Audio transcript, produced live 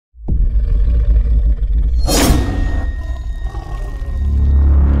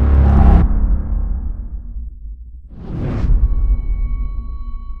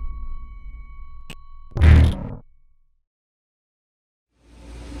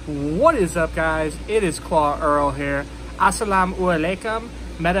What is up, guys? It is cLaw EarL here. Assalamu alaikum.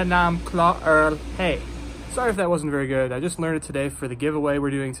 Mera naam cLaw EarL. Hey, sorry if that wasn't very good. I just learned it today for the giveaway we're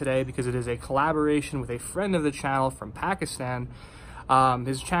doing today because it is a collaboration with a friend of the channel from Pakistan.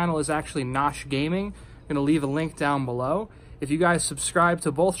 His channel is actually NoshGaming. I'm going to leave a link down below. If you guys subscribe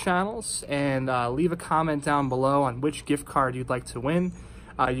to both channels and leave a comment down below on which gift card you'd like to win,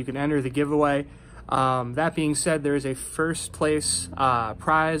 you can enter the giveaway. That being said, there is a first place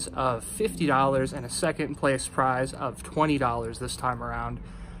prize of $50 and a second place prize of $20 this time around.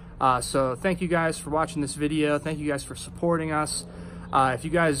 So thank you guys for watching this video. Thank you guys for supporting us. If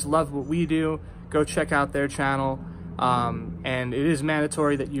you guys love what we do, go check out their channel. And it is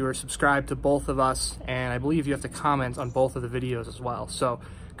mandatory that you are subscribed to both of us, and I believe you have to comment on both of the videos as well. So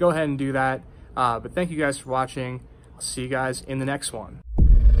go ahead and do that. But thank you guys for watching. I'll see you guys in the next one.